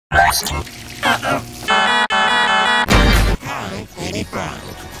Oh,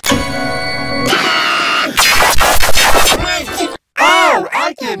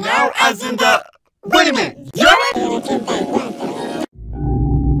 I can now, as in the... Wait a minute, you're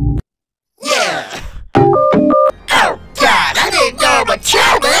yeah! Oh, God, I didn't know but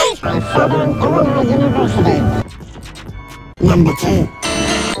Charlie! Number 2.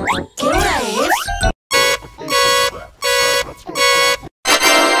 Place.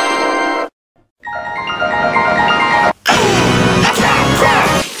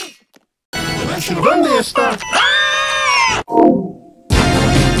 I should run this stuff.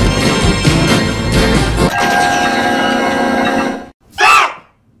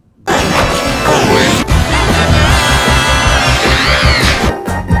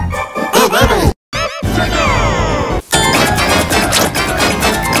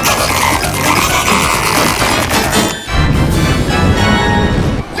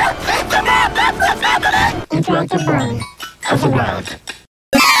 Interactive burn of the world.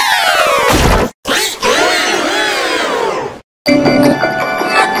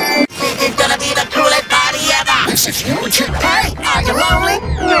 This is gonna be the coolest party ever! This is huge! Hey, are you lonely?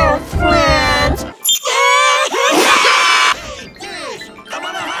 No friends! I'm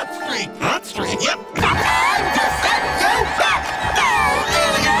on a hot streak! Hot streak? Yep!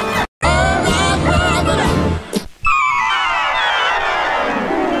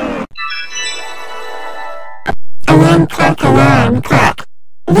 Alarm clock.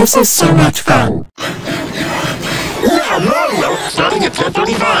 This is so much fun. Yeah, Mario! Starting at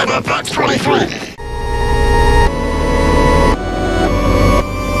 10:35 on Fox 23.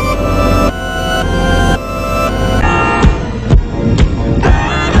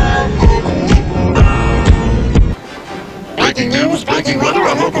 Breaking news, breaking weather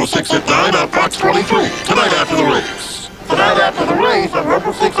on Local 6 at 9 on Fox 23. Tonight after the race. Tonight after the race on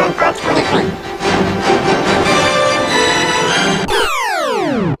Local 6 on Fox 23.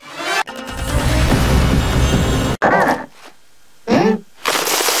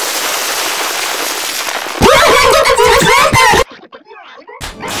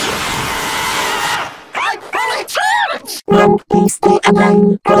 Mam listy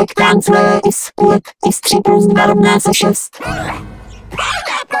Adań, projekt Answers, jak jest 3 plus 2 równa się 6.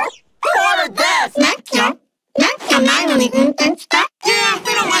 Pineapple? Who ordered this? Next year. Next year, 9 on the instant stuff? Yeah,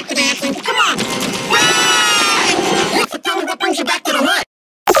 we don't like the dancing. Come on. Right! So tell me what brings you back to the hood.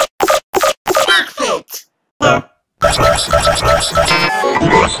 Perfect.